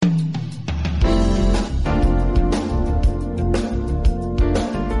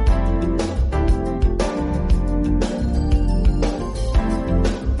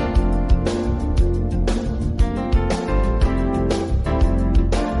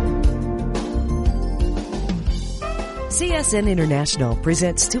CSN International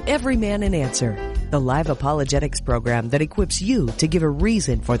presents To Every Man an Answer, the live apologetics program that equips you to give a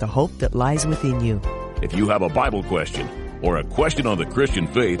reason for the hope that lies within you. If you have a Bible question or a question on the Christian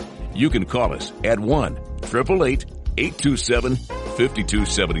faith, you can call us at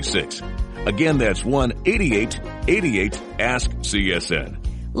 1-888-827-5276. Again, that's 1-8888-ASK-CSN.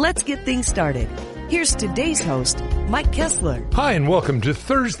 Let's get things started. Here's today's host, Mike Kessler. Hi, and welcome to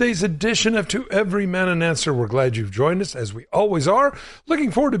Thursday's edition of To Every Man an Answer. We're glad you've joined us, as we always are. Looking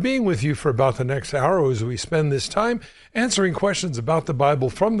forward to being with you for about the next hour as we spend this time answering questions about the Bible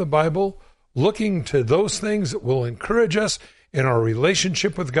from the Bible, looking to those things that will encourage us in our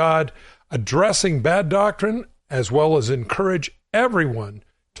relationship with God, addressing bad doctrine, as well as encourage everyone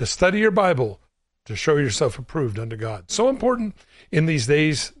to study your Bible to show yourself approved unto God. So important in these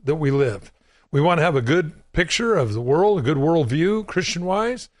days that we live. We want to have a good picture of the world, a good worldview,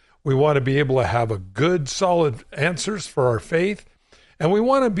 Christian-wise. We want to be able to have a good, solid answers for our faith. And we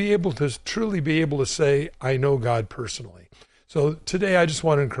want to be able to truly be able to say, I know God personally. So today I just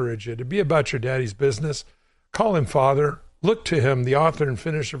want to encourage you to be about your daddy's business. Call him Father. Look to him, the author and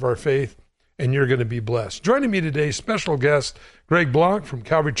finisher of our faith, and you're going to be blessed. Joining me today, special guest, Greg Blanc from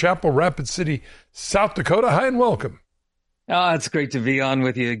Calvary Chapel, Rapid City, South Dakota. Hi and welcome. Oh, it's great to be on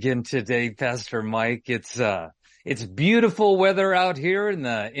with you again today, Pastor Mike. It's beautiful weather out here in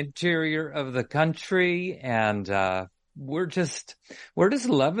the interior of the country, and we're just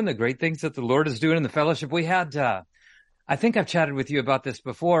loving the great things that the Lord is doing in the fellowship. We had, I think I've chatted with you about this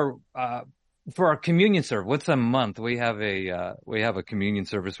before, for our communion service. Once a month, we have a communion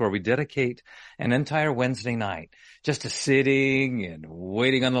service where we dedicate an entire Wednesday night just to sitting and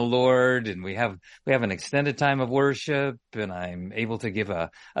waiting on the Lord. And we have an extended time of worship, and I'm able to give a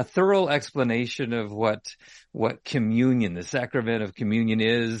thorough explanation of what communion, the sacrament of communion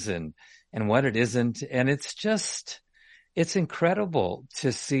is and what it isn't. And it's incredible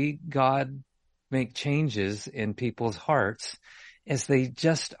to see God make changes in people's hearts as they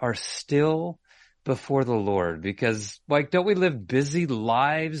just are still before the Lord. Because, like, don't we live busy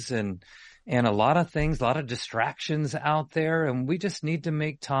lives and a lot of things, a lot of distractions out there, and we just need to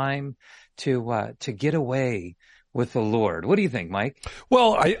make time to get away with the Lord. What do you think, Mike?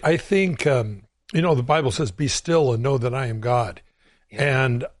 Well, I think, the Bible says, be still and know that I am God. Yeah.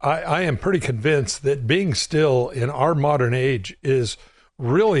 And I am pretty convinced that being still in our modern age is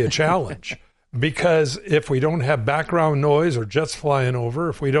really a challenge. Because if we don't have background noise or jets flying over,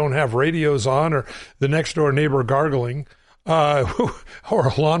 if we don't have radios on or the next door neighbor gargling, or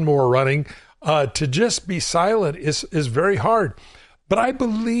a lawnmower running, to just be silent is very hard. But I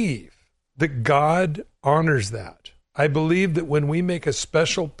believe that God honors that. I believe that when we make a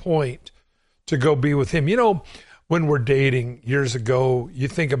special point to go be with him, when we're dating years ago, you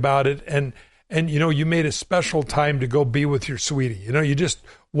think about it and you made a special time to go be with your sweetie. You just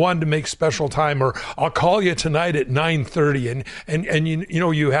wanted to make special time, or I'll call you tonight at 9:30, and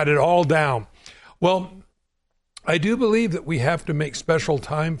you had it all down. Well, I do believe that we have to make special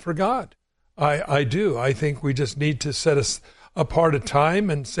time for God. I do. I think we just need to set us apart a time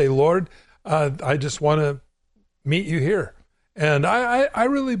and say, Lord, I just want to meet you here. And I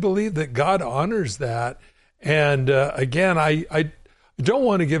really believe that God honors that. And again, I don't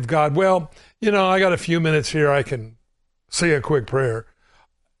want to give God, I got a few minutes here, I can say a quick prayer.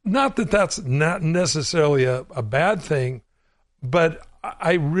 Not that that's not necessarily a bad thing, but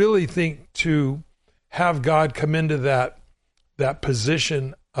I really think to have God come into that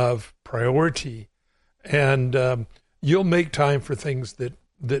position of priority, and you'll make time for things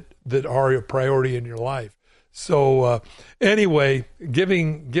that are a priority in your life. So anyway,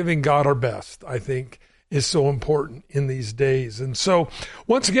 giving God our best, I think, is so important in these days. And so,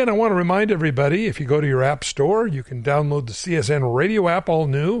 once again, I want to remind everybody, if you go to your app store, you can download the CSN radio app, all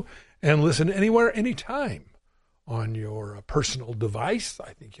new, and listen anywhere, anytime on your personal device.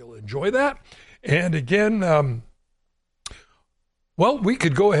 I think you'll enjoy that. And again, we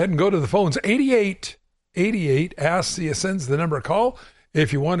could go ahead and go to the phones. 8888 Ask CSN's the number to call.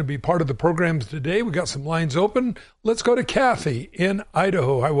 If you want to be part of the programs today, we got some lines open. Let's go to Kathy in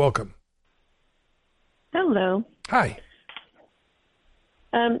Idaho. Hi, welcome. Hello. Hi.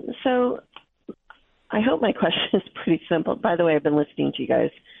 So I hope my question is pretty simple. By the way, I've been listening to you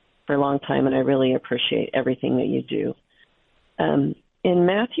guys for a long time, and I really appreciate everything that you do. In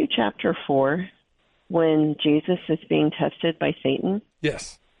Matthew chapter 4, when Jesus is being tested by Satan,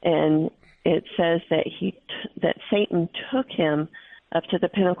 yes, and it says that that Satan took him up to the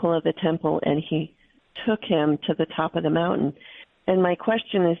pinnacle of the temple, and he took him to the top of the mountain. And my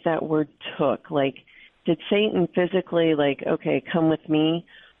question is that word "took," like, did Satan physically, okay, come with me?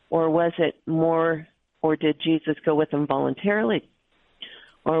 Or was it more or did Jesus go with them voluntarily?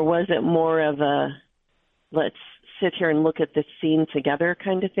 Or was it more of a, let's sit here and look at this scene together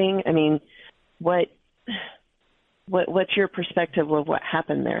kind of thing? I mean, what's your perspective of what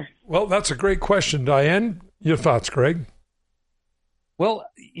happened there? Well, that's a great question, Diane. Your thoughts, Greg? Well,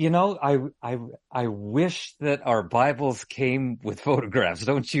 I wish that our Bibles came with photographs,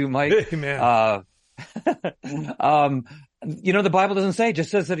 don't you, Mike? Amen. The Bible doesn't say; it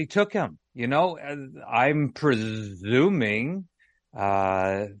just says that he took him. I'm presuming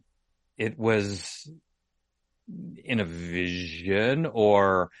it was in a vision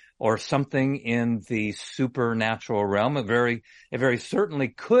or something in the supernatural realm. It very certainly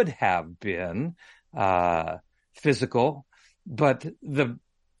could have been physical, but the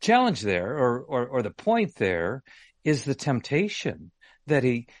challenge there, or the point there, is the temptation that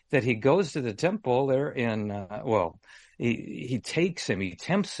he goes to the temple there in he takes him, he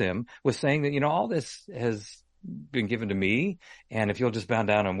tempts him with saying that all this has been given to me, and if you'll just bow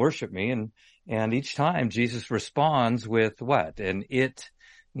down and worship me, and each time Jesus responds with what? And it,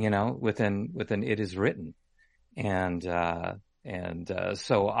 with an it is written, and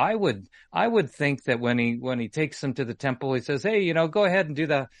so I would think that when he takes him to the temple, he says, hey, go ahead and do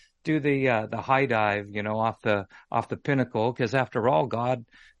the high dive, off the pinnacle, because after all, God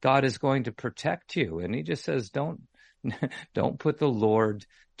is going to protect you, and he just says, don't put the Lord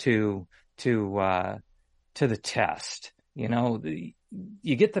to the test.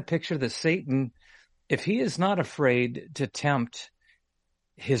 You get the picture that Satan, if he is not afraid to tempt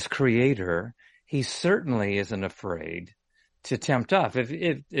his creator, he certainly isn't afraid to tempt us.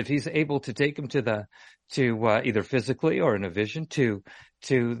 If he's able to take him to either physically or in a vision to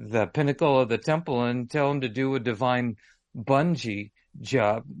the pinnacle of the temple and tell him to do a divine bungee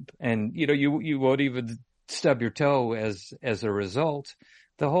jump, and you won't even stub your toe as a result.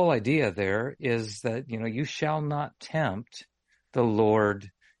 The whole idea there is that you shall not tempt the Lord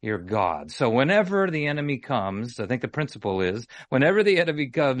your God. So whenever the enemy comes, I think the principle is, whenever the enemy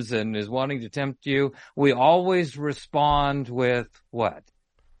comes and is wanting to tempt you, we always respond with what?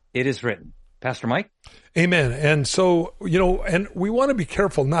 It is written. Pastor Mike? Amen. And so, and we want to be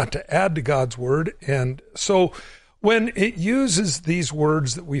careful not to add to God's word. And so when it uses these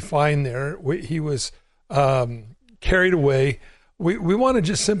words that we find there, he was carried away, we want to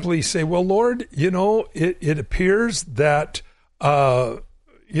just simply say, well, Lord, it appears that, however,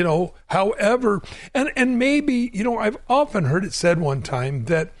 and maybe, I've often heard it said one time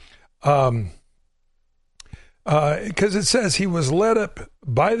that, because it says he was led up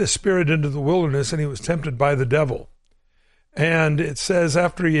by the Spirit into the wilderness and he was tempted by the devil. And it says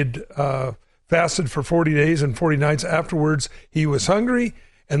after he had fasted for 40 days and 40 nights afterwards, he was hungry,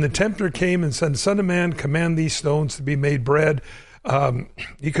 and the tempter came and said, Son of man, command these stones to be made bread.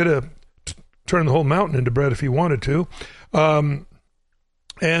 He could have turned the whole mountain into bread if he wanted to.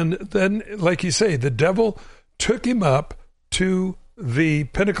 And then, like you say, the devil took him up to the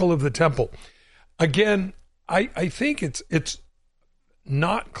pinnacle of the temple. Again, I think it's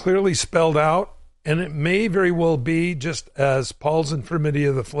not clearly spelled out, and it may very well be just as Paul's infirmity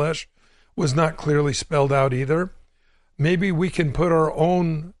of the flesh was not clearly spelled out either. Maybe we can put our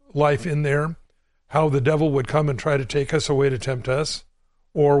own life in there, how the devil would come and try to take us away to tempt us,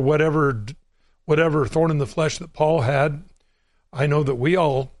 or whatever thorn in the flesh that Paul had. I know that we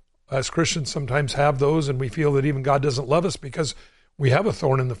all, as Christians, sometimes have those, and we feel that even God doesn't love us because we have a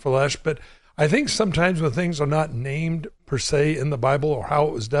thorn in the flesh. But I think sometimes when things are not named per se in the Bible or how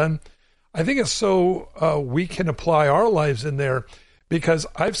it was done, I think it's so we can apply our lives in there, because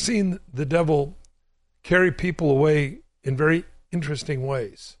I've seen the devil carry people away in very interesting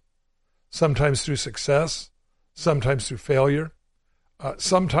ways, sometimes through success, sometimes through failure,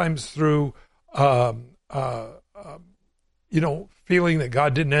 sometimes through feeling that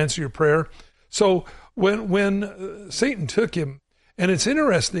God didn't answer your prayer. So when Satan took him, and it's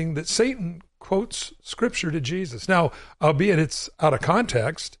interesting that Satan quotes scripture to Jesus. Now, albeit it's out of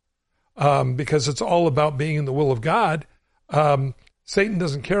context, because it's all about being in the will of God, Satan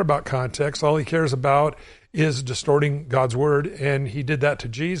doesn't care about context. All he cares about is distorting God's word, and he did that to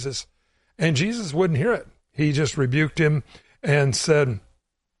Jesus, and Jesus wouldn't hear it. He just rebuked him and said,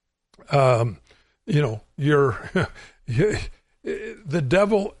 the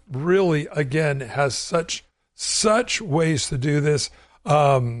devil really, again, has such ways to do this.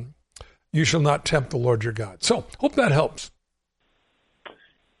 You shall not tempt the Lord your God. So, hope that helps.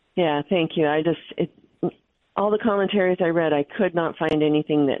 Yeah, thank you. All the commentaries I read, I could not find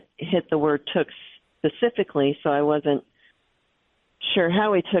anything that hit the word took specifically, so I wasn't sure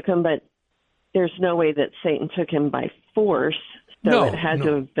how he took him, but there's no way that Satan took him by force, so it had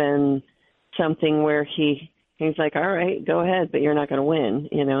to have been something where he's like, all right, go ahead, but you're not going to win,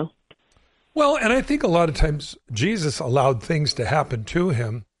 you know? Well, and I think a lot of times Jesus allowed things to happen to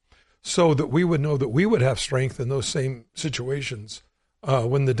him so that we would know that we would have strength in those same situations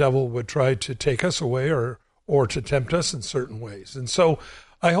when the devil would try to take us away or to tempt us in certain ways. And so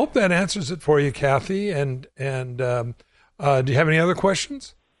I hope that answers it for you, Kathy. And do you have any other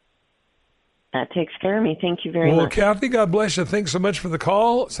questions? That takes care of me. Thank you very much. Well, Kathy, God bless you. Thanks so much for the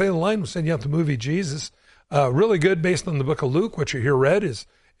call. Stay on the line. We'll send you out the movie Jesus. Really good, based on the book of Luke. What you hear read is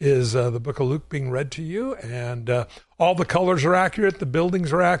the book of Luke being read to you, and all the colors are accurate, the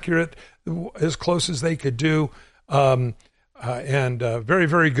buildings are accurate, as close as they could do, and very,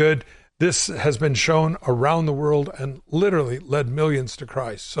 very good. This has been shown around the world and literally led millions to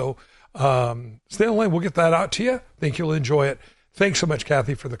Christ. So stay on the line. We'll get that out to you. Think you'll enjoy it. Thanks so much,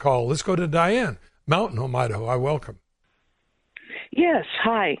 Kathy, for the call. Let's go to Diane, Mountain Home, Idaho. I welcome. Yes,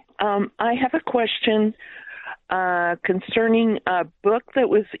 hi. I have a question concerning a book that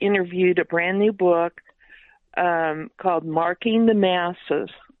was interviewed, a brand new book called Marking the Masses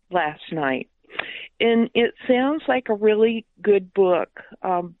last night. And it sounds like a really good book.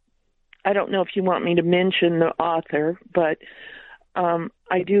 I don't know if you want me to mention the author, but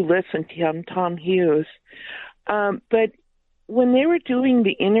I do listen to him, Tom Hughes. But when they were doing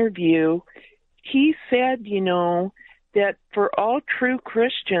the interview, he said, that for all true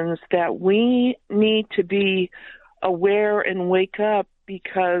Christians that we need to be aware and wake up,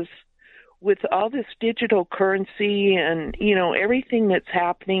 because with all this digital currency and, everything that's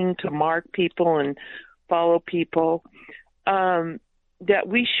happening to mark people and follow people, that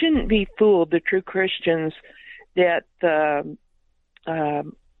we shouldn't be fooled, the true Christians, that the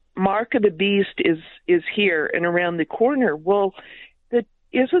mark of the beast is here and around the corner. Well,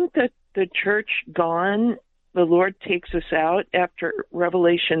 isn't the church gone? The Lord takes us out after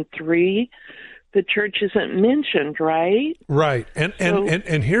Revelation 3. The church isn't mentioned, right? Right.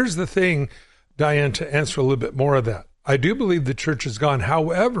 And here's the thing, Diane, to answer a little bit more of that. I do believe the church is gone.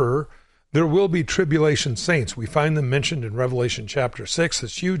 However, there will be tribulation saints. We find them mentioned in Revelation chapter 6,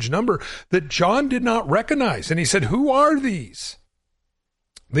 this huge number that John did not recognize. And he said, who are these?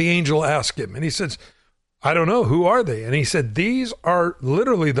 The angel asked him, and he says, I don't know. Who are they? And he said, these are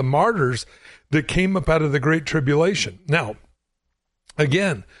literally the martyrs that came up out of the Great Tribulation. Now,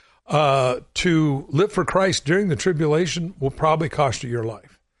 again, to live for Christ during the tribulation will probably cost you your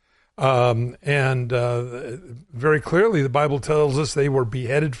life. Very clearly, the Bible tells us they were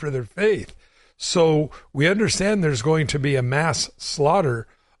beheaded for their faith. So we understand there's going to be a mass slaughter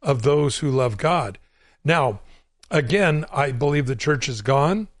of those who love God. Now, again, I believe the church is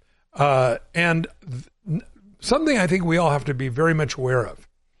gone. And something I think we all have to be very much aware of.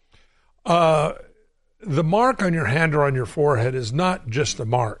 The mark on your hand or on your forehead is not just a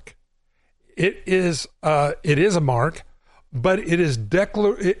mark. It is a mark, but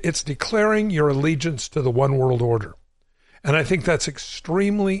it's declaring your allegiance to the one world order. And I think that's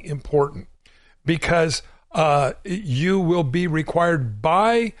extremely important because you will be required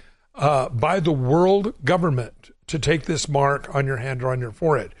by the world government to take this mark on your hand or on your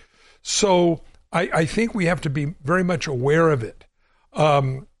forehead. So I think we have to be very much aware of it.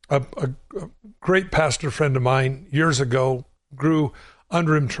 A great pastor friend of mine years ago grew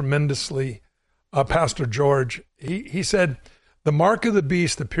under him tremendously, Pastor George. He said, the mark of the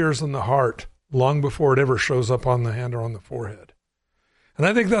beast appears in the heart long before it ever shows up on the hand or on the forehead. And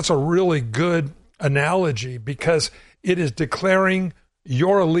I think that's a really good analogy because it is declaring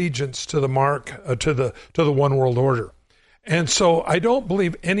your allegiance to the mark, to the one world order. And so I don't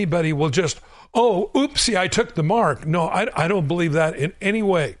believe anybody will just, oopsie, I took the mark. No, I don't believe that in any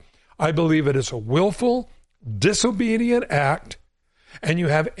way. I believe it is a willful, disobedient act, and you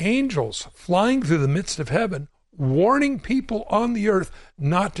have angels flying through the midst of heaven, warning people on the earth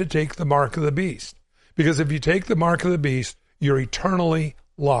not to take the mark of the beast. Because if you take the mark of the beast, you're eternally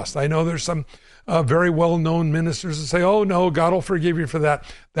lost. I know there's some very well-known ministers that say, oh, no, God will forgive you for that.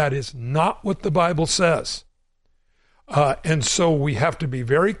 That is not what the Bible says. And so we have to be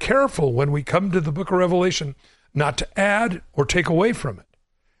very careful when we come to the book of Revelation not to add or take away from it.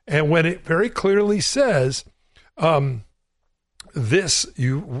 And when it very clearly says this,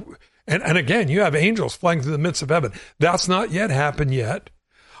 and again, you have angels flying through the midst of heaven. That's not yet happened yet.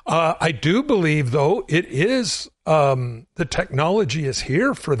 I do believe, though, it is, the technology is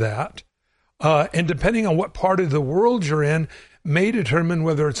here for that. And depending on what part of the world you're in, may determine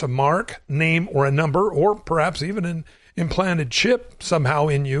whether it's a mark, name, or a number, or perhaps even an implanted chip somehow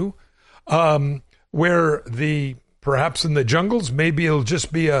in you, where perhaps in the jungles, maybe it'll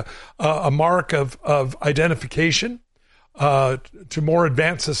just be a mark of identification. To more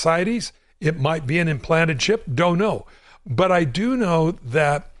advanced societies, It might be an implanted chip. Don't know. But I do know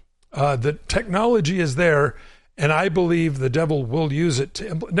that the technology is there, and I believe the devil will use it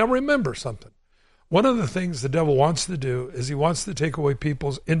to. Now, remember something. One of the things the devil wants to do is he wants to take away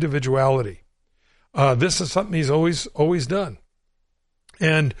people's individuality. This is something he's always done.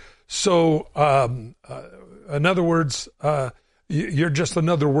 And so, in other words, you're just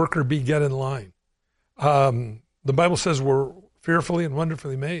another worker, get in line. The Bible says we're fearfully and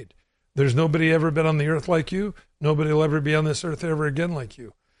wonderfully made. There's nobody ever been on the earth like you. Nobody will ever be on this earth ever again like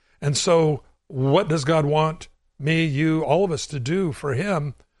you. And so what does God want me, you, all of us to do for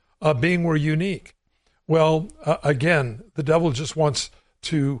him, being we're unique? Well, again, the devil just wants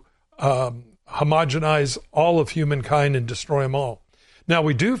to homogenize all of humankind and destroy them all. Now,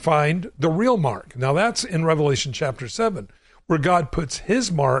 we do find the real mark. Now, that's in Revelation chapter 7, where God puts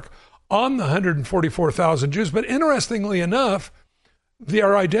his mark on the 144,000 Jews. But interestingly enough,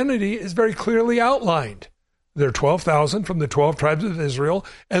 their identity is very clearly outlined. There are 12,000 from the 12 tribes of Israel,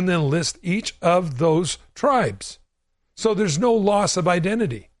 and then list each of those tribes. So there's no loss of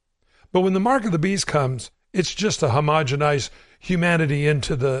identity. But when the mark of the beast comes, it's just to homogenize humanity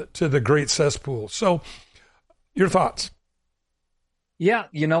into the great cesspool. So, your thoughts? Yeah,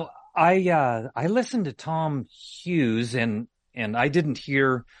 I listened to Tom Hughes, and I didn't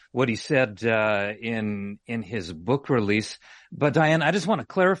hear what he said in his book release. But Diane, I just want to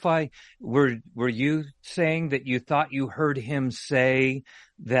clarify: were you saying that you thought you heard him say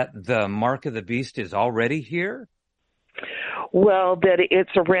that the mark of the beast is already here? Well, that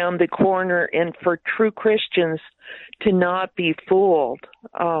it's around the corner, and for true Christians to not be fooled,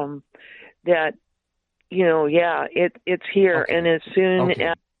 that, it's here. Okay. And as soon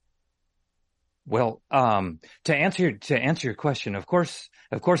as... Well, to answer your question, of course,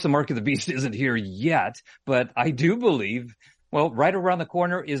 the mark of the beast isn't here yet, but I do believe, well, right around the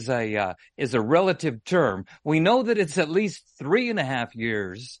corner is a relative term. We know that it's at least 3.5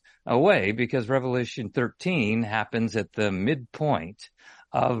 years away because Revelation 13 happens at the midpoint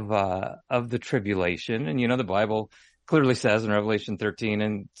of the tribulation. And, the Bible clearly says in Revelation 13,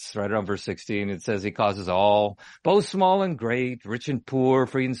 and it's right around verse 16, it says he causes all, both small and great, rich and poor,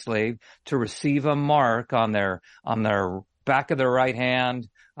 free and slave, to receive a mark on their back of their right hand,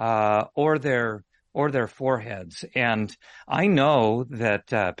 or their foreheads. And I know that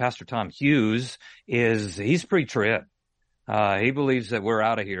Pastor Tom Hughes he's pre-trib. He believes that we're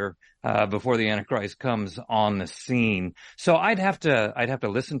out of here before the Antichrist comes on the scene. So I'd have to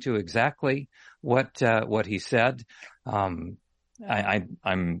listen to exactly what he said. I'm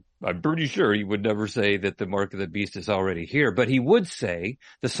pretty sure he would never say that the mark of the beast is already here, but he would say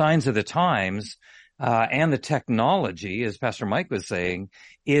the signs of the times and the technology, as Pastor Mike was saying,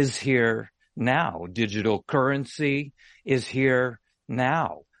 is here now. Digital currency is here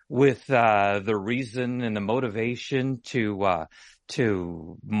now, with the reason and the motivation to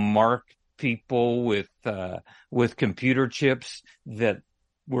mark people with computer chips that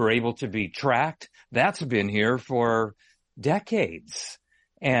were able to be tracked. That's been here for decades.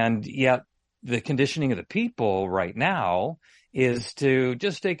 And yet the conditioning of the people right now is to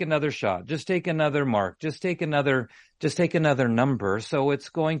just take another shot, just take another mark, just take another number. So it's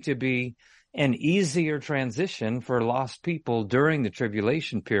going to be an easier transition for lost people during the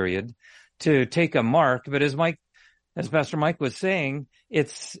tribulation period to take a mark. But as Pastor Mike was saying,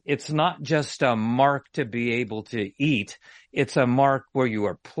 it's not just a mark to be able to eat. It's a mark where you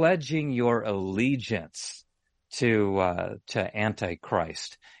are pledging your allegiance to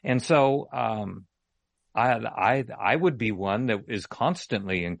Antichrist. And so, I would be one that is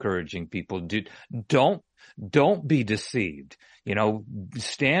constantly encouraging people, don't be deceived.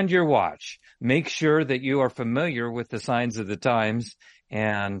 Stand your watch. Make sure that you are familiar with the signs of the times,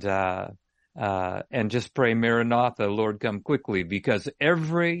 and just pray, Maranatha, Lord, come quickly, because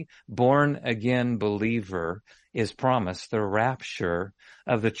every born again believer is promised the rapture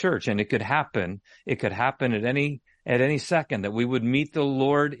of the church. And it could happen at any second that we would meet the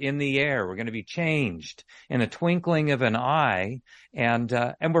Lord in the air. We're going to be changed in a twinkling of an eye, and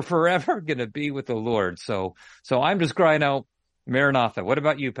we're forever going to be with the Lord. So I'm just crying out, Maranatha. What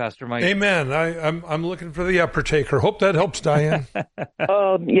about you, Pastor Mike? Amen. I'm looking for the upper taker. Hope that helps, Diane.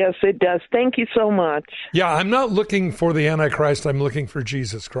 Oh, yes, it does. Thank you so much. Yeah, I'm not looking for the Antichrist. I'm looking for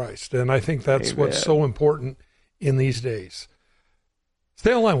Jesus Christ. And I think that's Amen. What's so important in these days.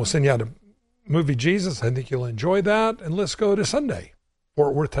 Stay online. We'll send you out a movie, Jesus. I think you'll enjoy that. And let's go to Sunday.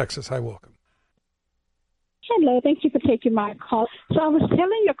 Fort Worth, Texas. Hi, welcome. Hello. Thank you for taking my call. So I was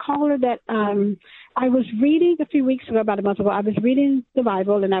telling your caller that I was reading a few weeks ago, about a month ago, I was reading the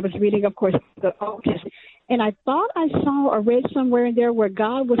Bible, and I was reading, of course, the Old Testament. And I thought I saw or read somewhere in there where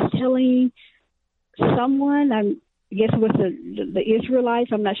God was telling someone, I guess it was the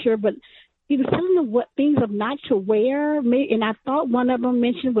Israelites, I'm not sure, but he was telling them what things of not to wear. And I thought one of them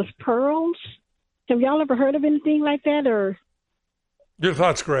mentioned was pearls. Have y'all ever heard of anything like that? Or your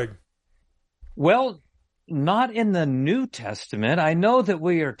thoughts, Greg? Well, not in the New Testament. I know that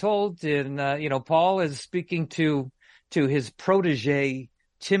we are told in, Paul is speaking to his protege,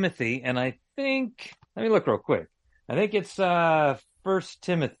 Timothy. And I think, let me look real quick. I think it's, 1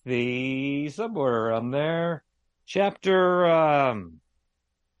 Timothy, somewhere around there, chapter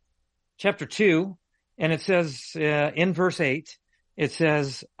 2. And it says, in verse 8, it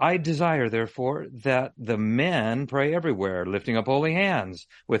says, I desire, therefore, that the men pray everywhere, lifting up holy hands,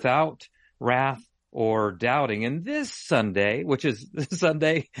 without wrath or doubting. And this Sunday, which is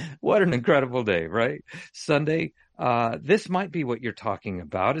Sunday, what an incredible day, right? Sunday, this might be what you're talking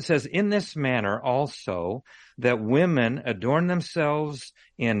about. It says, in this manner also, that women adorn themselves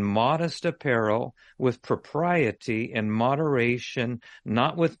in modest apparel, with propriety and moderation,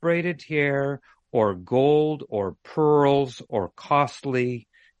 not with braided hair, or gold, or pearls, or costly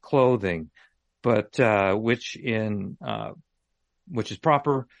clothing, but which is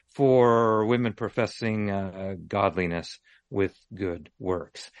proper for women professing godliness with good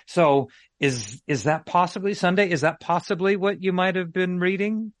works. So is that possibly Sunday? Is that possibly what you might have been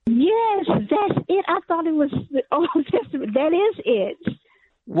reading? yes, that's it. I thought it was the Old Testament. That is it.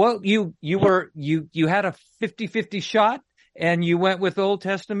 Well, you had a 50-50 shot and you went with Old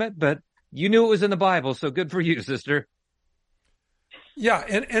Testament, but you knew it was in the Bible, so good for you, sister. Yeah,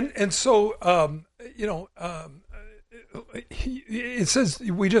 and so it says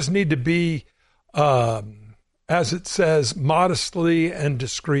we just need to be, as it says, modestly and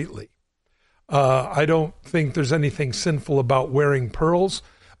discreetly. I don't think there's anything sinful about wearing pearls,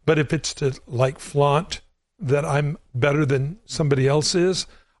 but if it's to like flaunt that I'm better than somebody else is,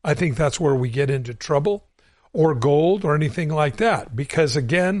 I think that's where we get into trouble, or gold or anything like that. Because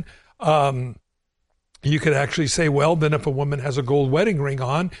again, you could actually say, well, then if a woman has a gold wedding ring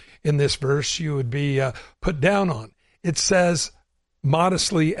on in this verse, you would be put down on. It says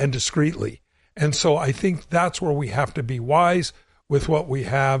modestly and discreetly. And so I think that's where we have to be wise with what we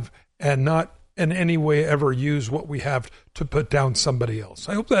have and not in any way ever use what we have to put down somebody else.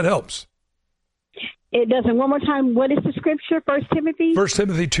 I hope that helps. It doesn't. One more time, what is the scripture? 1 Timothy? 1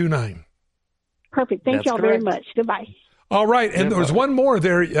 Timothy 2:9. Perfect. Thank y'all very much. Goodbye. All right. And there's one more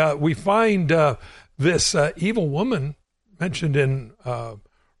there. We find this evil woman mentioned in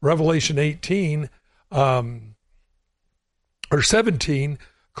Revelation 18 or 17,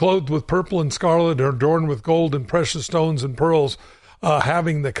 clothed with purple and scarlet, adorned with gold and precious stones and pearls,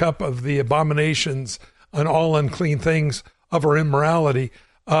 having the cup of the abominations and all unclean things of her immorality.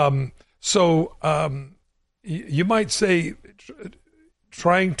 So you might say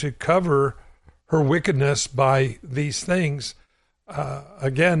trying to cover her wickedness by these things.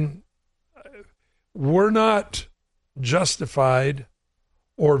 Again, we're not justified,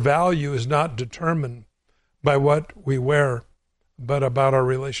 or value is not determined by what we wear, but about our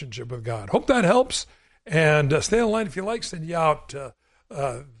relationship with God. Hope that helps. And stay online if you like. Send you out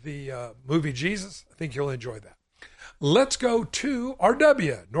the movie Jesus. I think you'll enjoy that. Let's go to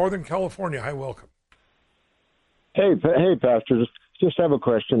RW, Northern California. Hi, welcome. Hey, Pastor. Just have a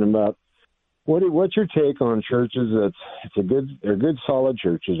question about what's your take on churches they're good, solid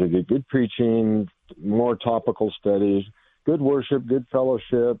churches. They get good preaching, more topical studies, good worship, good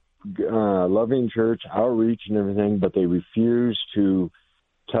fellowship, loving church, outreach and everything, but they refuse to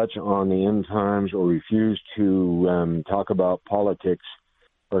touch on the end times or refuse to talk about politics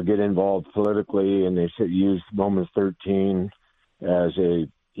or get involved politically, and they use Romans 13 as a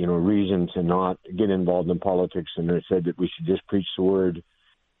reason to not get involved in politics, and they said that we should just preach the word.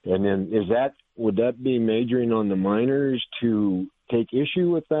 And then would that be majoring on the minors to take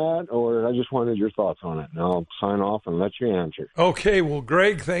issue with that, or I just wanted your thoughts on it, and I'll sign off and let you answer. Okay, well,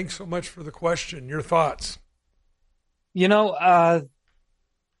 Greg, thanks so much for the question. Your thoughts? I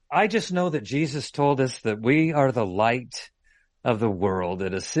just know that Jesus told us that we are the light of the world,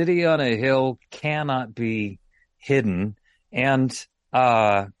 that a city on a hill cannot be hidden. And,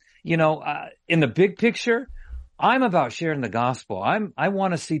 in the big picture, I'm about sharing the gospel. I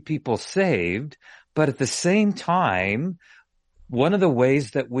want to see people saved, but at the same time, one of the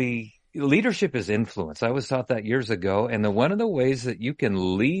ways that leadership is influence. I was taught that years ago. And one of the ways that you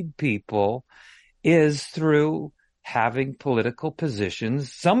can lead people is through having political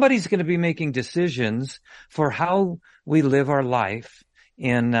positions. Somebody's going to be making decisions for how we live our life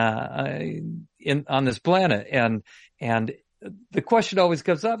on this planet. And the question always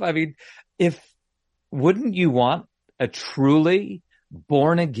comes up. I mean, if wouldn't you want a truly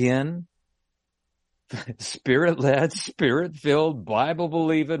born again, Spirit-led, Spirit-filled,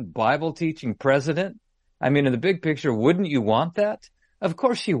 Bible-believing, Bible-teaching president? I mean, in the big picture, wouldn't you want that? Of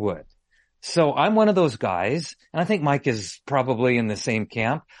course you would. So I'm one of those guys, and I think Mike is probably in the same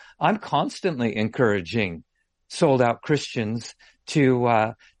camp. I'm constantly encouraging sold-out Christians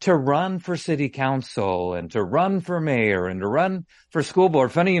to run for city council and to run for mayor and to run for school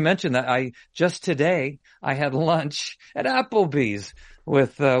board. Funny you mentioned that. Just today I had lunch at Applebee's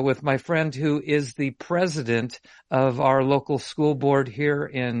with my friend who is the president of our local school board here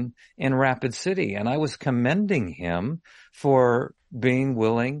in Rapid City, and I was commending him for being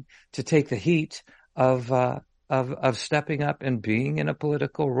willing to take the heat of stepping up and being in a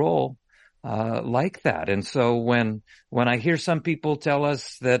political role like that. And so when I hear some people tell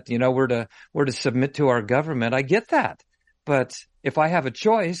us that, we're to submit to our government, I get that. But if I have a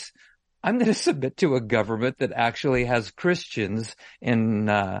choice, I'm going to submit to a government that actually has Christians in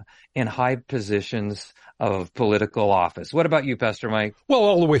high positions of political office. What about you, Pastor Mike? Well,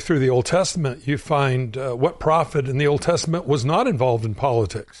 all the way through the Old Testament, you find what prophet in the Old Testament was not involved in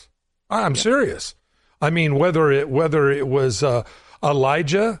politics. I'm serious. I mean, whether it was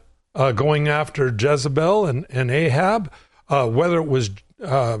Elijah going after Jezebel and Ahab, whether it was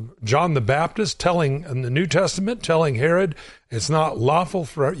John the Baptist telling in the New Testament, telling Herod, it's not lawful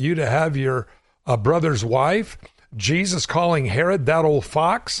for you to have your brother's wife. Jesus calling Herod that old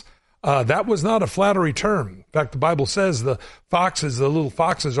fox. That was not a flattery term. In fact, the Bible says the little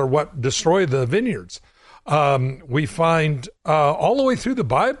foxes are what destroy the vineyards. We find all the way through the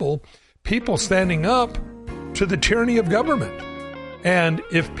Bible, people standing up to the tyranny of government. And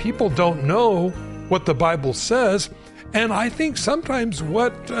if people don't know what the Bible says, and I think sometimes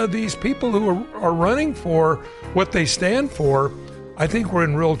what these people who are running for, what they stand for, I think we're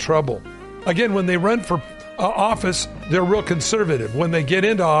in real trouble. Again, when they run for office, they're real conservative. When they get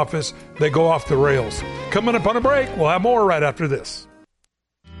into office, they go off the rails. Coming up on a break, we'll have more right after this.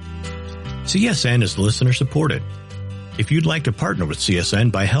 CSN is listener supported. If you'd like to partner with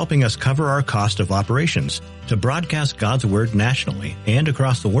CSN by helping us cover our cost of operations to broadcast God's Word nationally and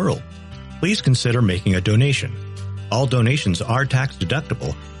across the world, please consider making a donation. All donations are tax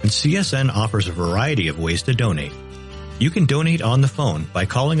deductible, and CSN offers a variety of ways to donate. You can donate on the phone by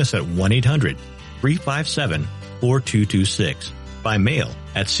calling us at 1-800-357-4226, by mail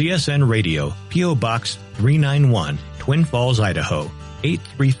at CSN Radio, P.O. Box 391, Twin Falls, Idaho,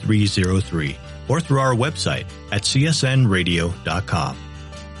 83303, or through our website at csnradio.com.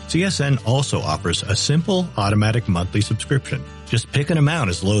 CSN also offers a simple, automatic monthly subscription. Just pick an amount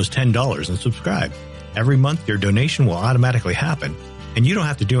as low as $10 and subscribe. Every month, your donation will automatically happen, and you don't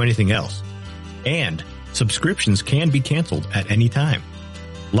have to do anything else. And subscriptions can be canceled at any time.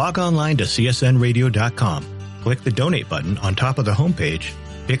 Log online to csnradio.com, click the donate button on top of the homepage,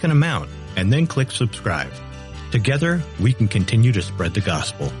 pick an amount, and then click subscribe. Together, we can continue to spread the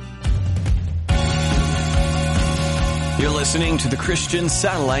gospel. You're listening to the Christian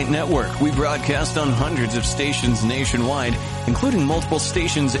Satellite Network. We broadcast on hundreds of stations nationwide, including multiple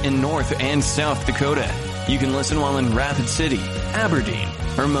stations in North and South Dakota. You can listen while in Rapid City, Aberdeen,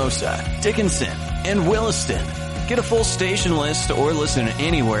 Hermosa, Dickinson, and Williston. Get a full station list or listen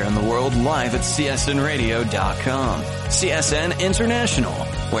anywhere in the world live at csnradio.com. CSN International,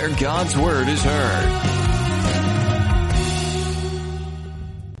 where God's Word is heard.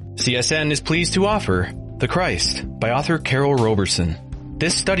 CSN is pleased to offer The Christ by author Carol Roberson.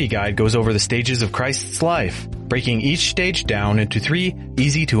 This study guide goes over the stages of Christ's life, breaking each stage down into 3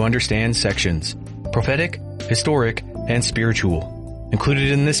 easy-to-understand sections: prophetic, historic, and spiritual. Included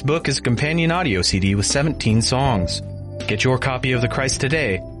in this book is a companion audio CD with 17 songs. Get your copy of The Christ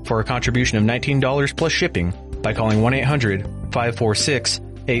today for a contribution of $19 plus shipping by calling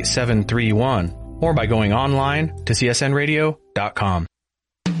 1-800-546-8731 or by going online to csnradio.com.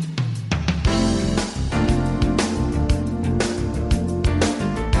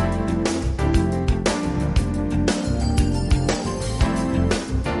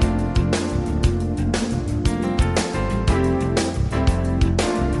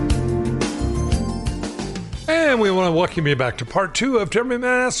 We want to welcome you back to part 2 of Every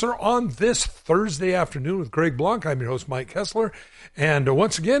Man Answer on this Thursday afternoon with Greg Blanc. I'm your host, Mike Kessler. And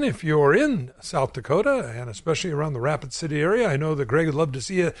once again, if you're in South Dakota, and especially around the Rapid City area, I know that Greg would love to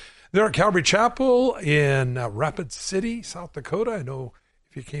see you there at Calvary Chapel in Rapid City, South Dakota. I know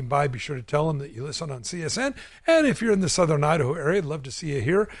if you came by, be sure to tell him that you listen on CSN. And if you're in the southern Idaho area, I'd love to see you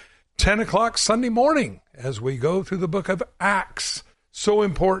here 10 o'clock Sunday morning as we go through the book of Acts. So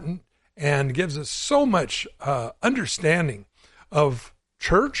important. And gives us so much understanding of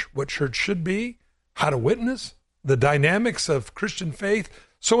church, what church should be, how to witness, the dynamics of Christian faith,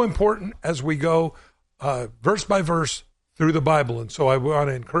 so important as we go verse by verse through the Bible. And so I want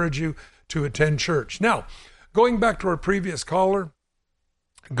to encourage you to attend church. Now, going back to our previous caller,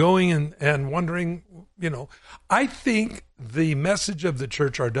 going and wondering, I think the message of the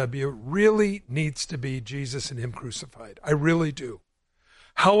church, RW, really needs to be Jesus and Him crucified. I really do.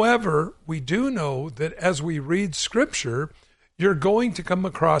 However, we do know that as we read Scripture, you're going to come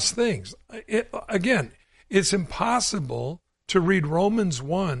across things. Again, it's impossible to read Romans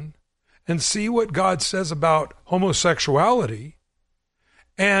 1 and see what God says about homosexuality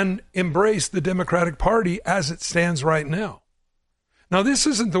and embrace the Democratic Party as it stands right now. Now, this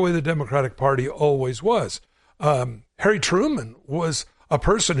isn't the way the Democratic Party always was. Harry Truman was a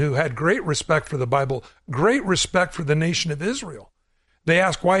person who had great respect for the Bible, great respect for the nation of Israel. They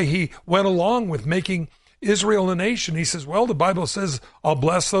asked why he went along with making Israel a nation. He says, well, the Bible says, I'll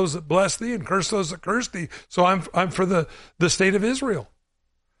bless those that bless thee and curse those that curse thee. So I'm for the state of Israel.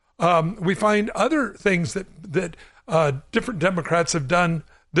 We find other things that different Democrats have done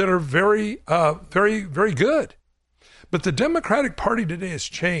that are very, very good. But the Democratic Party today has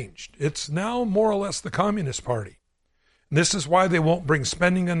changed. It's now more or less the Communist Party. And this is why they won't bring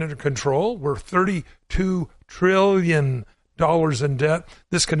spending under control. We're $32 trillion in debt.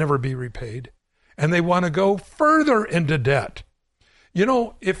 This can never be repaid. And they want to go further into debt.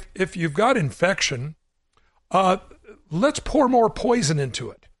 If you've got infection, let's pour more poison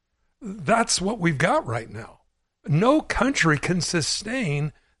into it. That's what we've got right now. No country can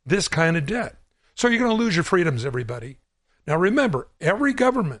sustain this kind of debt. So you're going to lose your freedoms, everybody. Now remember, every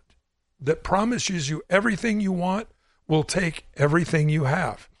government that promises you everything you want will take everything you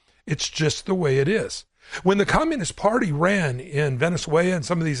have. It's just the way it is. When the Communist Party ran in Venezuela and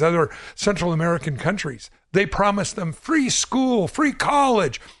some of these other Central American countries, they promised them free school, free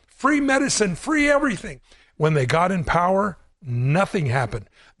college, free medicine, free everything. When they got in power, nothing happened.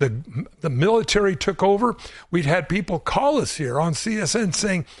 The military took over. We'd had people call us here on CSN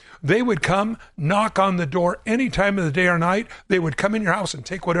saying they would come knock on the door any time of the day or night. They would come in your house and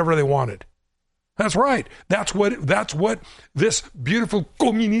take whatever they wanted. That's right. That's what this beautiful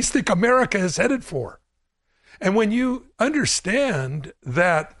communistic America is headed for. And when you understand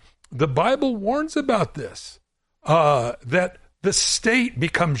that the Bible warns about this, that the state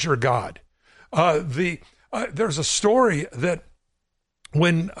becomes your God. There's a story that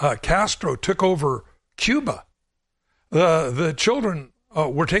when Castro took over Cuba, the children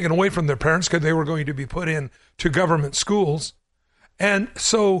were taken away from their parents because they were going to be put into government schools. And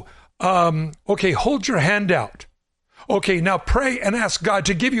so, okay, hold your hand out. Okay, now pray and ask God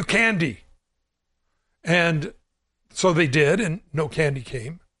to give you candy. And so they did, and no candy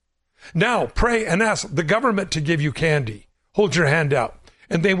came. Now pray and ask the government to give you candy. Hold your hand out.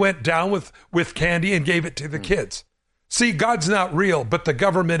 And they went down with candy and gave it to the kids. See, God's not real, but the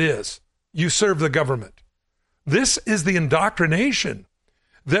government is. You serve the government. This is the indoctrination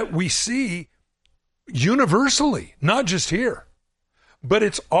that we see universally, not just here. But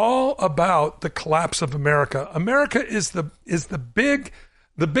it's all about the collapse of America. America is the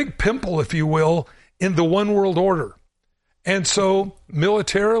big pimple, if you will, in the one world order. And so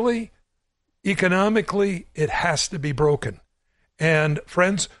militarily, economically, it has to be broken. And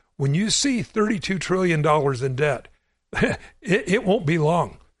friends, when you see $32 trillion in debt, it won't be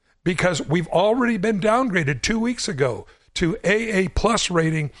long, because we've already been downgraded 2 weeks ago to AA plus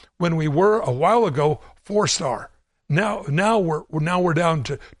rating when we were a while ago 4-star. Now we're down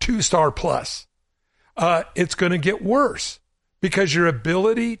to 2-star plus. It's going to get worse because your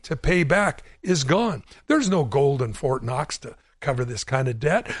ability to pay back is gone. There's no gold in Fort Knox to cover this kind of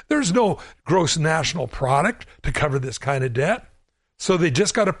debt. There's no gross national product to cover this kind of debt. So they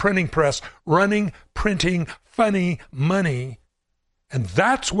just got a printing press running, printing funny money. And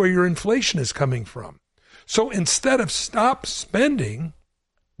that's where your inflation is coming from. So instead of stop spending,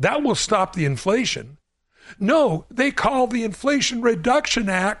 that will stop the inflation. No, they call the Inflation Reduction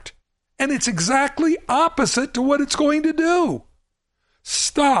Act, and it's exactly opposite to what it's going to do.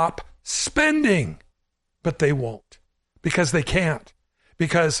 Stop spending. But they won't, because they can't.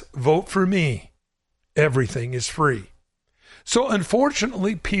 Because vote for me. Everything is free. So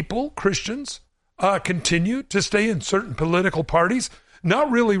unfortunately, people, Christians, continue to stay in certain political parties, not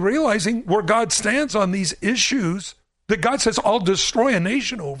really realizing where God stands on these issues that God says, I'll destroy a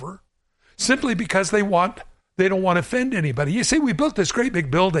nation over, simply because they don't want to offend anybody. You see, we built this great big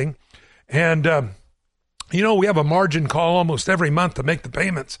building, and we have a margin call almost every month to make the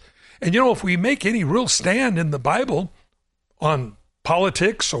payments. And if we make any real stand in the Bible on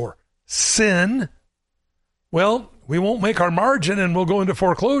politics or sin, well, we won't make our margin and we'll go into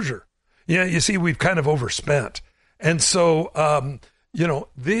foreclosure. Yeah, you see, we've kind of overspent. And so,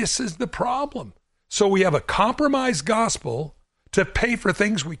 this is the problem. So we have a compromised gospel to pay for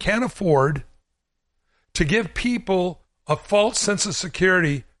things we can't afford, to give people a false sense of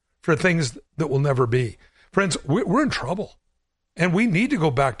security for things that will never be. Friends, we're in trouble. And we need to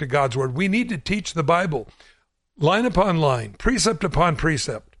go back to God's word. We need to teach the Bible line upon line, precept upon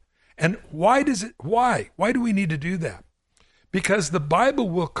precept. And why do we need to do that? Because the Bible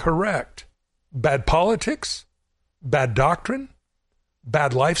will correct bad politics, bad doctrine,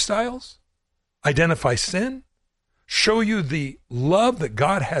 bad lifestyles, identify sin, show you the love that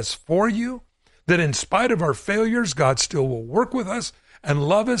God has for you, that in spite of our failures, God still will work with us and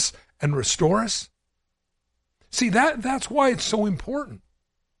love us and restore us. See, that's why it's so important.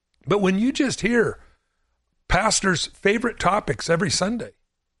 But when you just hear pastors' favorite topics every Sunday,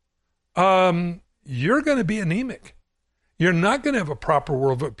 you're going to be anemic. You're not going to have a proper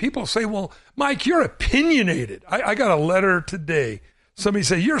worldview. People say, well, Mike, you're opinionated. I got a letter today. Somebody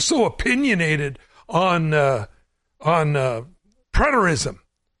say, you're so opinionated on preterism.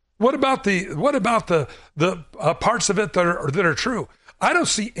 What about the parts of it that are true? I don't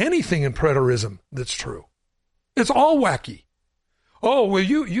see anything in preterism that's true. It's all wacky. Oh, well,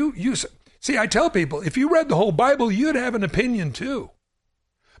 you see, I tell people, if you read the whole Bible, you'd have an opinion too.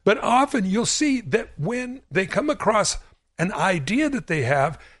 But often you'll see that when they come across an idea that they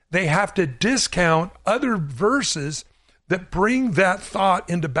have to discount other verses that bring that thought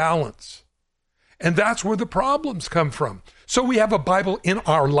into balance. And that's where the problems come from. So we have a Bible in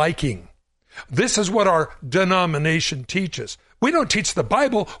our liking. This is what our denomination teaches. We don't teach the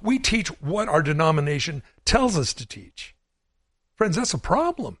Bible. We teach what our denomination tells us to teach. Friends, that's a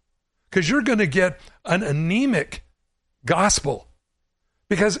problem, because you're going to get an anemic gospel.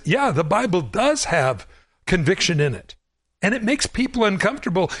 Because, yeah, the Bible does have conviction in it, and it makes people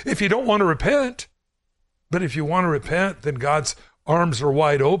uncomfortable if you don't want to repent. But if you want to repent, then God's arms are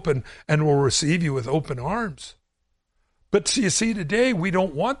wide open and will receive you with open arms. But you see, today we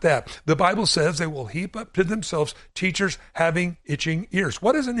don't want that. The Bible says they will heap up to themselves teachers having itching ears.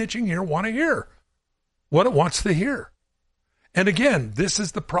 What does an itching ear want to hear? What it wants to hear. And again, this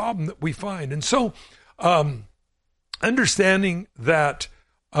is the problem that we find. And so understanding that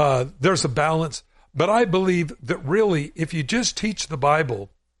there's a balance, but I believe that really if you just teach the Bible,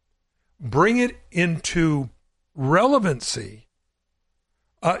 bring it into relevancy,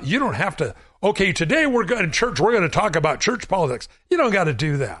 you don't have to, okay, today we're going to church, we're going to talk about church politics. You don't got to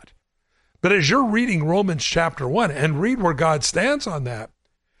do that. But as you're reading Romans chapter 1 and read where God stands on that,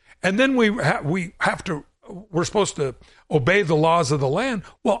 and then we're supposed to obey the laws of the land.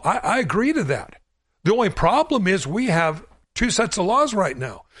 Well, I agree to that. The only problem is we have two sets of laws right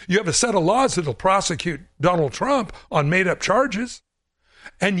now. You have a set of laws that will prosecute Donald Trump on made-up charges.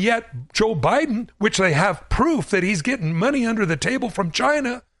 And yet Joe Biden, which they have proof that he's getting money under the table from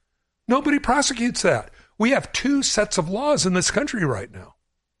China, nobody prosecutes that. We have two sets of laws in this country right now.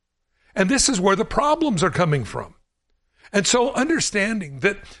 And this is where the problems are coming from. And so understanding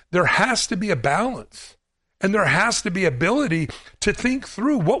that there has to be a balance and there has to be ability to think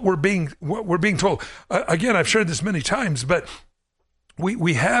through what we're being told. Again, I've shared this many times, but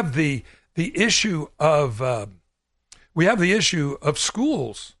we have the issue of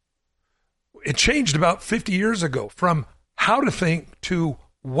schools. It changed about 50 years ago from how to think to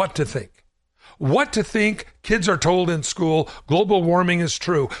what to think. What to think, kids are told in school, global warming is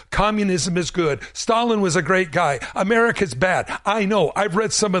true, communism is good, Stalin was a great guy, America's bad. I know, I've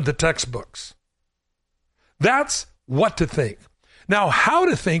read some of the textbooks. That's what to think. Now, how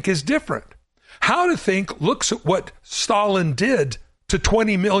to think is different. How to think looks at what Stalin did to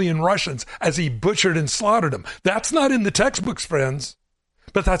 20 million Russians as he butchered and slaughtered them. That's not in the textbooks, friends,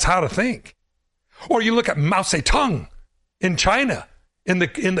 but that's how to think. Or you look at Mao Zedong in China, in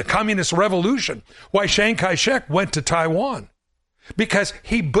the communist revolution, why Chiang Kai-shek went to Taiwan. Because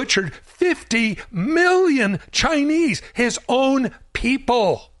he butchered 50 million Chinese, his own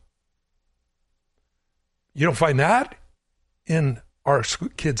people. You don't find that in our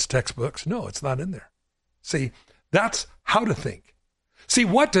kids' textbooks? No, it's not in there. See, that's how to think. See,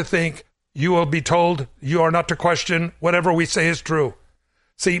 what to think, you will be told you are not to question whatever we say is true.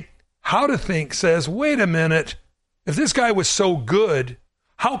 See, how to think says, wait a minute, if this guy was so good,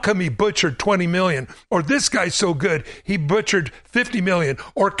 how come he butchered 20 million? Or this guy's so good, he butchered 50 million.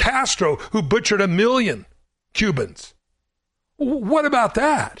 Or Castro, who butchered 1 million Cubans. What about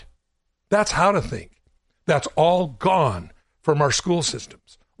that? That's how to think. That's all gone from our school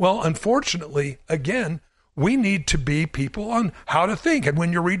systems. Well, unfortunately, again, we need to be people on how to think. And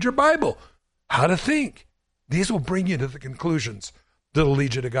when you read your Bible, how to think. These will bring you to the conclusions that'll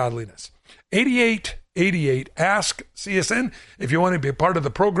lead you to godliness. 8888, ask CSN if you want to be a part of the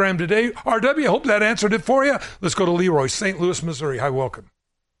program today. RW, I hope that answered it for you. Let's go to Leroy, St. Louis, Missouri. Hi, welcome.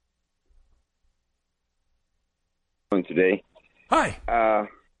 Today. Hi. I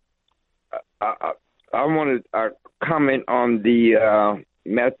wanted to comment on the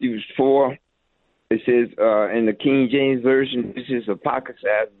Matthew 4. It says in the King James Version, this is a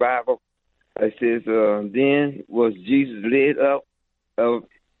pocket-sized Bible. It says, then was Jesus led up of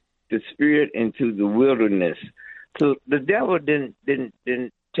the Spirit into the wilderness. So the devil didn't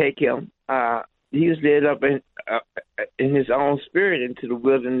take him. He was led up in his own spirit into the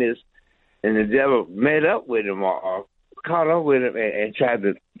wilderness, and the devil met up with him or caught up with him and tried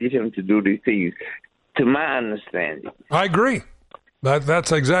to get him to do these things, to my understanding. I agree.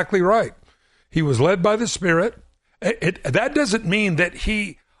 That's exactly right. He was led by the Spirit. That doesn't mean that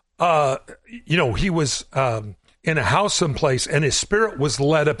he, he was in a house someplace and his spirit was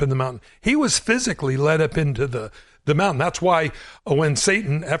led up in the mountain. He was physically led up into the mountain. That's why when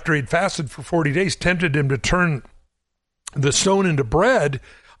Satan, after he'd fasted for 40 days, tempted him to turn the stone into bread,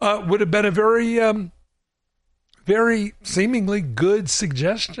 would have been a very, very seemingly good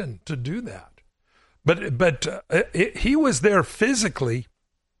suggestion to do that. But he was there physically.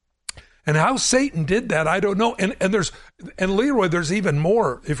 And how Satan did that, I don't know. And Leroy, there's even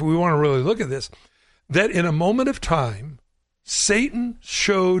more, if we want to really look at this, that in a moment of time, Satan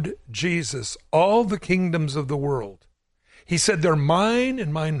showed Jesus all the kingdoms of the world. He said, they're mine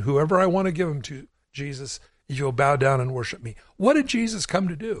and mine, whoever I want to give them to, Jesus, if you'll bow down and worship me. What did Jesus come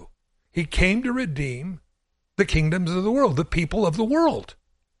to do? He came to redeem the kingdoms of the world, the people of the world.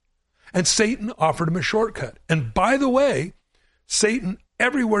 And Satan offered him a shortcut. And by the way, Satan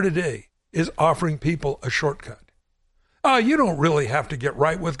everywhere today is offering people a shortcut. You don't really have to get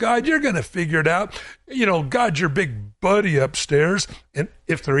right with God. You're going to figure it out. God's your big buddy upstairs. And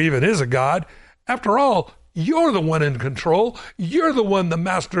if there even is a God, after all, you're the one in control. You're the one, the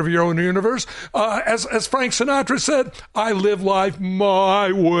master of your own universe. As Frank Sinatra said, I live life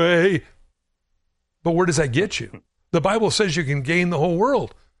my way. But where does that get you? The Bible says you can gain the whole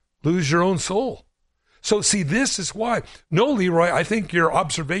world, lose your own soul. So see, this is why. No, Leroy, I think your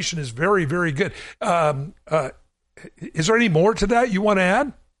observation is very, very good. Is there any more to that you want to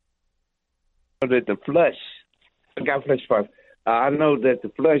add? That the flesh, I got flesh first. I know that the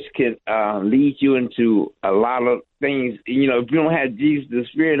flesh can lead you into a lot of things. If you don't have Jesus, the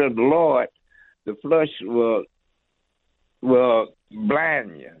Spirit of the Lord, the flesh will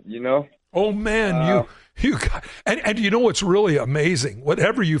blind you. Oh man, you got, and you know what's really amazing?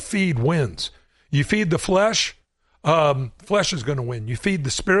 Whatever you feed wins. You feed the flesh, flesh is going to win. You feed the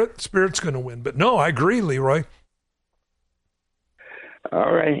spirit, spirit's going to win. But no, I agree, Leroy.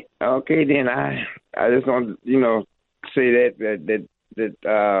 All right, okay. Then I just want to say that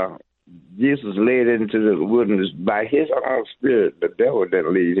Jesus was led into the wilderness by his own spirit. The devil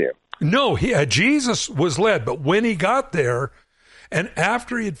didn't lead him. No, Jesus was led, but when he got there, and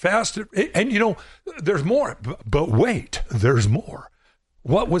after he had fasted, and there's more. But wait, there's more.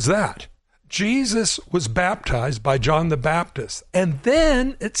 What was that? Jesus was baptized by John the Baptist. And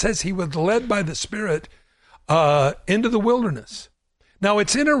then it says he was led by the Spirit into the wilderness. Now,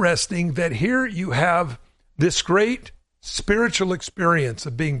 it's interesting that here you have this great spiritual experience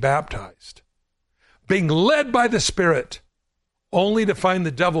of being baptized, being led by the Spirit, only to find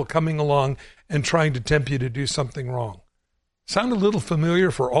the devil coming along and trying to tempt you to do something wrong. Sound a little familiar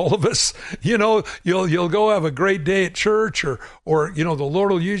for all of us? You'll go have a great day at church or the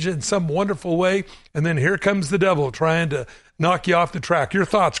Lord will use you in some wonderful way, and then here comes the devil trying to knock you off the track. Your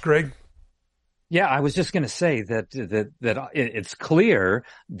thoughts, Greg? Yeah, I was just going to say that it's clear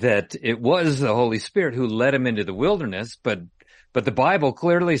that it was the Holy Spirit who led him into the wilderness, but the Bible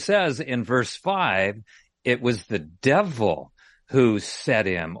clearly says in verse 5, it was the devil who set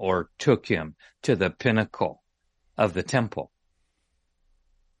him or took him to the pinnacle of the temple.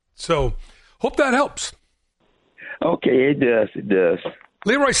 So, hope that helps. Okay, it does.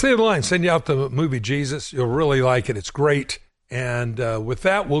 Leroy, stay on the line. Send you out the movie Jesus. You'll really like it. It's great. And with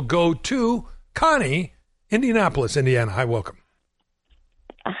that, we'll go to Connie, Indianapolis, Indiana. Hi, welcome.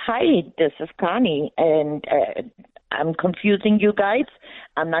 Hi, this is Connie, and I'm confusing you guys.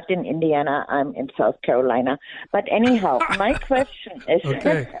 I'm not in Indiana. I'm in South Carolina. But anyhow, my question is...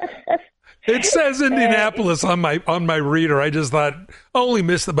 Okay. It says Indianapolis on my reader. I just thought, I only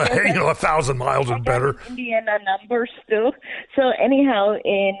missed about 1,000 miles or better. Indiana number still. So anyhow,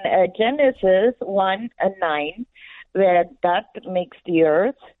 in Genesis 1:9, where God makes the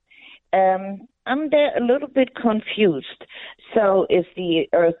earth, I'm there a little bit confused. So is the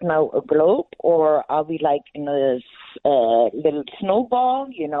Earth now a globe, or are we like in a little snowball?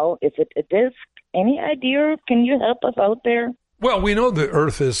 Is it a disk? Any idea? Can you help us out there? Well, we know the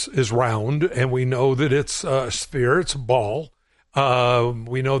Earth is round, and we know that it's a sphere, it's a ball.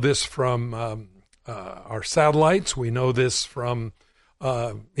 We know this from our satellites. We know this from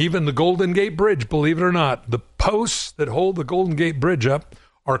even the Golden Gate Bridge, believe it or not. The posts that hold the Golden Gate Bridge up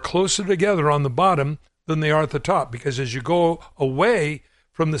are closer together on the bottom than they are at the top, because as you go away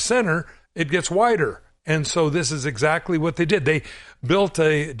from the center, it gets wider. And so this is exactly what they did. They built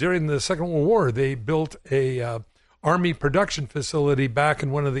during the Second World War, they built a Army production facility back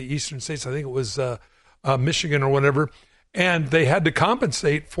in one of the eastern states. I think it was Michigan or whatever. And they had to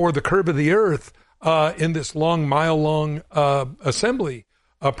compensate for the curve of the Earth in this mile-long assembly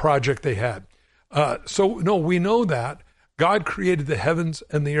project they had. So, no, we know that God created the heavens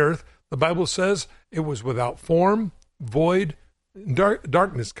and the earth. The Bible says it was without form, void,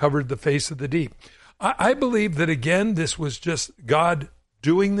 darkness covered the face of the deep. I believe that, again, this was just God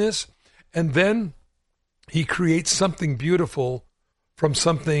doing this, and then he creates something beautiful from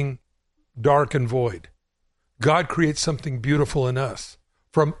something dark and void. God creates something beautiful in us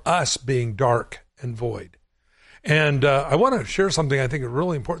from us being dark and void. And I want to share something I think is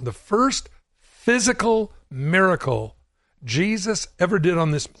really important. The first physical miracle Jesus ever did on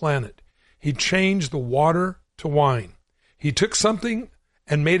this planet, he changed the water to wine. He took something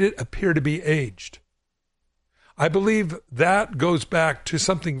and made it appear to be aged. I believe that goes back to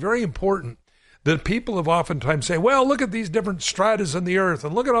something very important that people have oftentimes say, well, look at these different stratas in the earth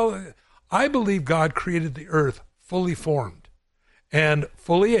and look at all that. I believe God created the earth fully formed and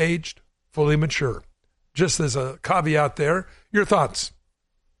fully aged, fully mature. Just as a caveat there, your thoughts?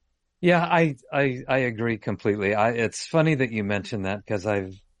 Yeah, I agree completely. It's funny that you mentioned that, because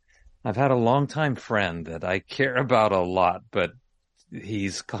I've had a longtime friend that I care about a lot, but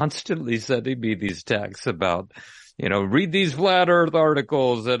he's constantly sending me these texts about, read these flat earth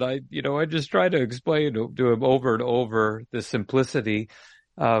articles. And I just try to explain to him over and over the simplicity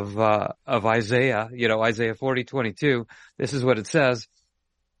of Isaiah, Isaiah 40:22. This is what it says.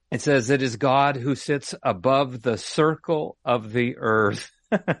 It says, it is God who sits above the circle of the earth.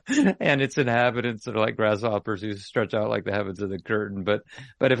 And its inhabitants are like grasshoppers who stretch out like the heavens of the curtain. But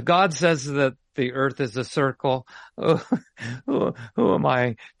if God says that the earth is a circle, who am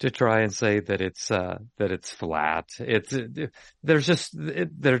I to try and say that it's flat?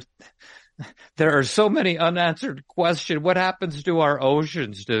 There are so many unanswered questions. What happens to our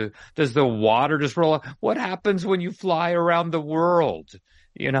oceans? Does the water just roll up? What happens when you fly around the world?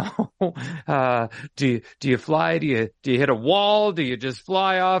 Do you fly? Do you hit a wall? Do you just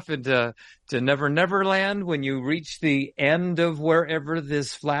fly off into Never Land when you reach the end of wherever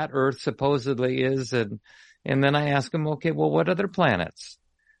this flat earth supposedly is? And then I ask him, okay, well, what other planets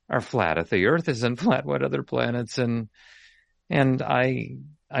are flat? If the earth isn't flat, what other planets? And I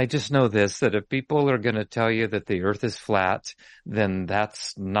just know this, that if people are going to tell you that the earth is flat, then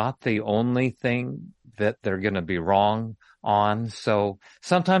that's not the only thing that they're going to be wrong on. So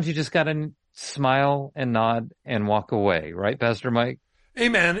sometimes you just got to smile and nod and walk away. Right, Pastor Mike?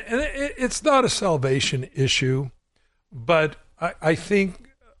 Amen. And it's not a salvation issue, but I think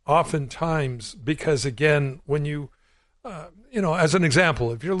oftentimes, because again, when you, as an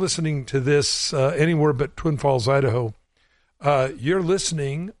example, if you're listening to this anywhere but Twin Falls, Idaho, you're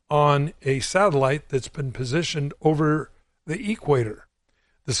listening on a satellite that's been positioned over the equator.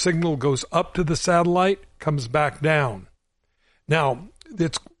 The signal goes up to the satellite, comes back down. Now,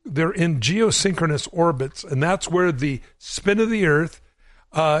 they're in geosynchronous orbits, and that's where the spin of the Earth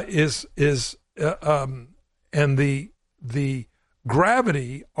is, and the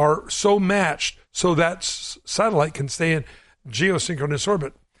gravity are so matched so that satellite can stay in geosynchronous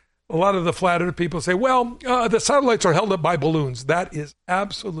orbit. A lot of the flat Earth people say, well, the satellites are held up by balloons. That is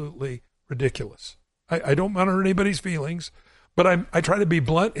absolutely ridiculous. I don't want to hurt anybody's feelings, but I try to be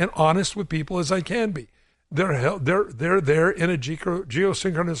blunt and honest with people as I can be. They're there in a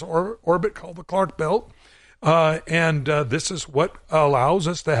geosynchronous orbit called the Clark Belt, and this is what allows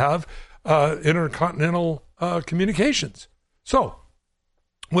us to have intercontinental communications. So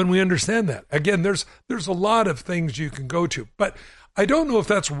when we understand that, again, there's a lot of things you can go to, but I don't know if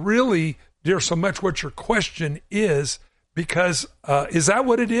that's really, dear, so much what your question is, because is that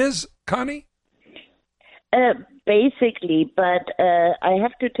what it is, Connie? Basically, but I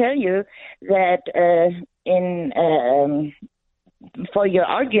have to tell you that for your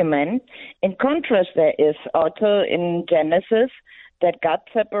argument, in contrast, there is also in Genesis that God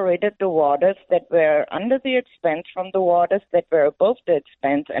separated the waters that were under the expanse from the waters that were above the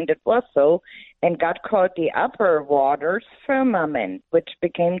expanse, and it was so. And God called the upper waters firmament, which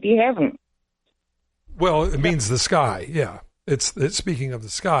became the heaven. Well, it means the sky. Yeah, it's speaking of the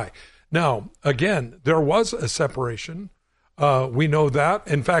sky. Now, again, there was a separation. We know that.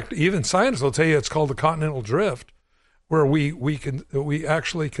 In fact, even science will tell you it's called the continental drift, where we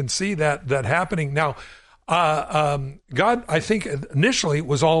actually can see that happening. Now, God, I think initially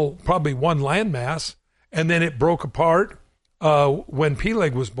was all probably one landmass, and then it broke apart when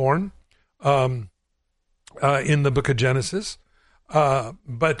Peleg was born in the book of Genesis.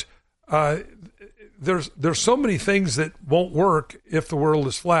 But there's so many things that won't work if the world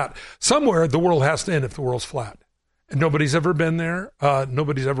is flat. Somewhere the world has to end if the world's flat. And nobody's ever been there.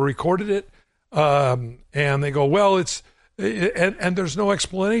 Nobody's ever recorded it. And they go, well, and there's no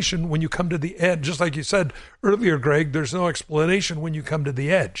explanation when you come to the edge. Just like you said earlier, Greg, there's no explanation when you come to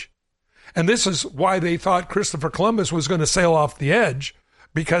the edge. And this is why they thought Christopher Columbus was going to sail off the edge,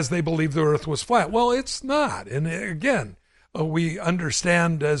 because they believed the earth was flat. Well, it's not. And again, we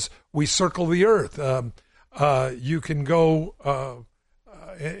understand as we circle the earth, you can go,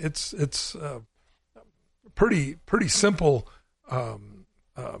 it's pretty simple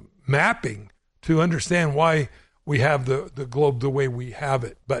mapping to understand why we have the globe the way we have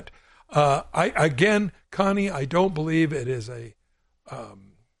it. But again, Connie, I don't believe it is a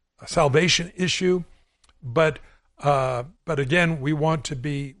salvation issue. But again, we want to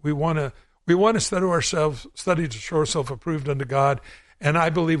study to show ourselves approved unto God, and I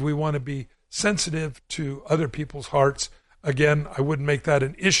believe we want to be sensitive to other people's hearts. Again, I wouldn't make that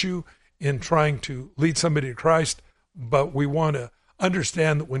an issue in trying to lead somebody to Christ, but we want to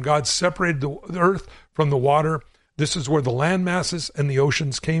understand that when God separated the earth from the water, this is where the land masses and the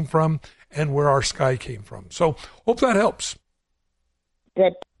oceans came from and where our sky came from. So hope that helps.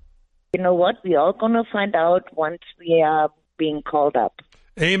 That, you know what, we're all going to find out once we are being called up.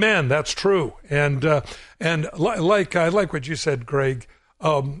 Amen. That's true. And like I like what you said, Greg.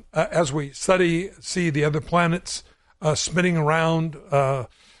 As we see the other planets spinning around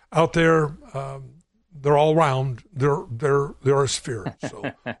out there, they're all round. They're a sphere.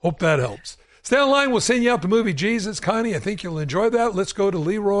 So hope that helps. Stay on line. We'll send you out the movie Jesus. Connie, I think you'll enjoy that. Let's go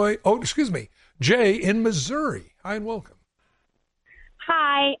to Jay in Missouri. Hi and welcome.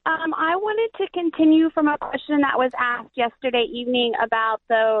 Hi. I wanted to continue from a question that was asked yesterday evening about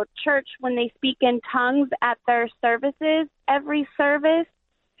the church when they speak in tongues at their services, every service.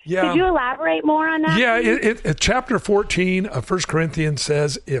 Yeah. Could you elaborate more on that? Yeah, chapter 14 of 1 Corinthians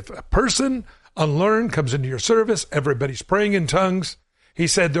says, if a person unlearned comes into your service, everybody's praying in tongues, he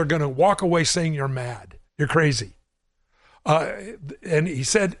said they're going to walk away saying you're mad, you're crazy. And he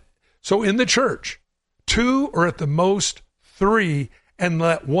said, so in the church, 2 or at the most 3, and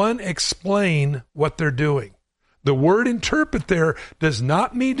let one explain what they're doing. The word interpret there does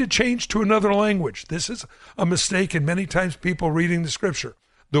not mean to change to another language. This is a mistake in many times people reading the scripture.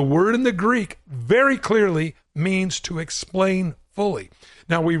 The word in the Greek very clearly means to explain fully.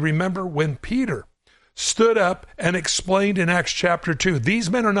 Now we remember when Peter stood up and explained in Acts chapter 2,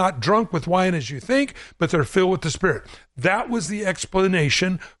 these men are not drunk with wine as you think, but they're filled with the Spirit. That was the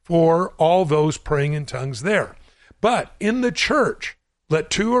explanation for all those praying in tongues there. But in the church, let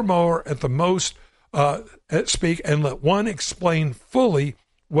 2 or more at the most speak, and let one explain fully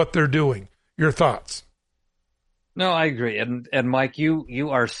what they're doing. Your thoughts? No, I agree. And Mike, you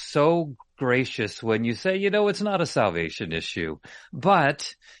are so gracious when you say, it's not a salvation issue,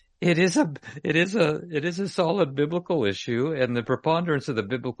 but it is a solid biblical issue, and the preponderance of the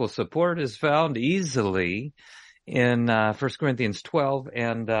biblical support is found easily in 1 Corinthians 12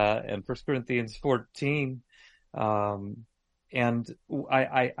 and 1 Corinthians 14. And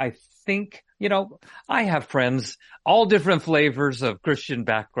I think, I have friends, all different flavors of Christian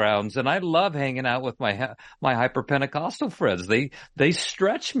backgrounds, and I love hanging out with my hyper-Pentecostal friends. They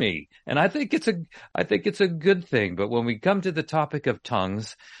stretch me, and I think it's a good thing. But when we come to the topic of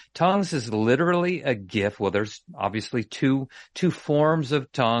tongues is literally a gift. Well, there's obviously two forms of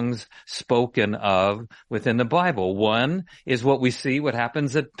tongues spoken of within the Bible. One is what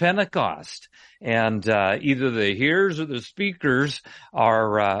happens at Pentecost. And either the hearers or the speakers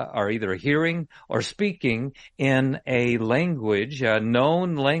are either hearing or speaking in a language, a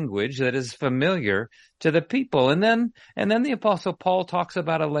known language that is familiar to the people. And then the Apostle Paul talks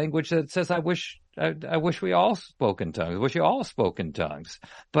about a language that says, I wish we all spoke in tongues. I wish you all spoke in tongues.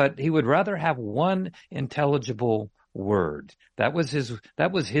 But he would rather have one intelligible word. That was his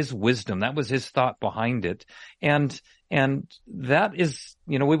wisdom. That was his thought behind it. And that is,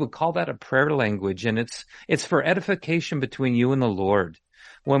 we would call that a prayer language, and it's for edification between you and the Lord.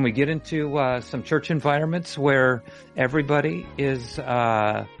 When we get into some church environments where everybody is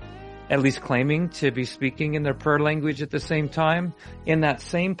at least claiming to be speaking in their prayer language at the same time, in that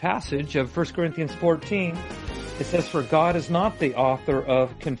same passage of 1 Corinthians 14, it says, "For God is not the author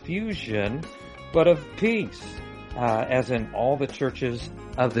of confusion, but of peace, as in all the churches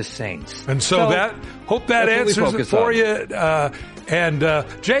of the saints." And so hope that answers it for you.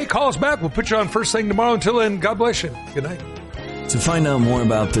 Jay, call us back. We'll put you on first thing tomorrow. Until then, God bless you. Good night. To find out more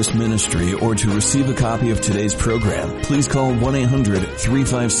about this ministry or to receive a copy of today's program, please call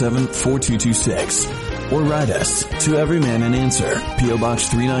 1-800-357-4226 or write us to Every Man an Answer, P.O. Box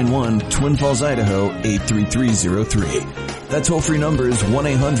 391, Twin Falls, Idaho 83303. That toll-free number is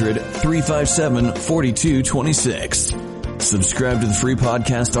 1-800-357-4226. Subscribe to the free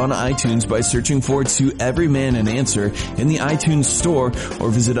podcast on iTunes by searching for To Every Man an Answer in the iTunes store,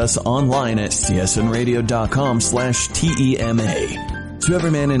 or visit us online at csnradio.com/TEMA. To Every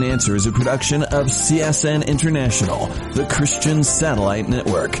Man an Answer is a production of CSN International, the Christian Satellite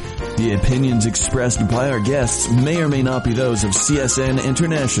Network. The opinions expressed by our guests may or may not be those of CSN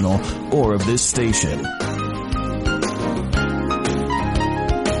International or of this station.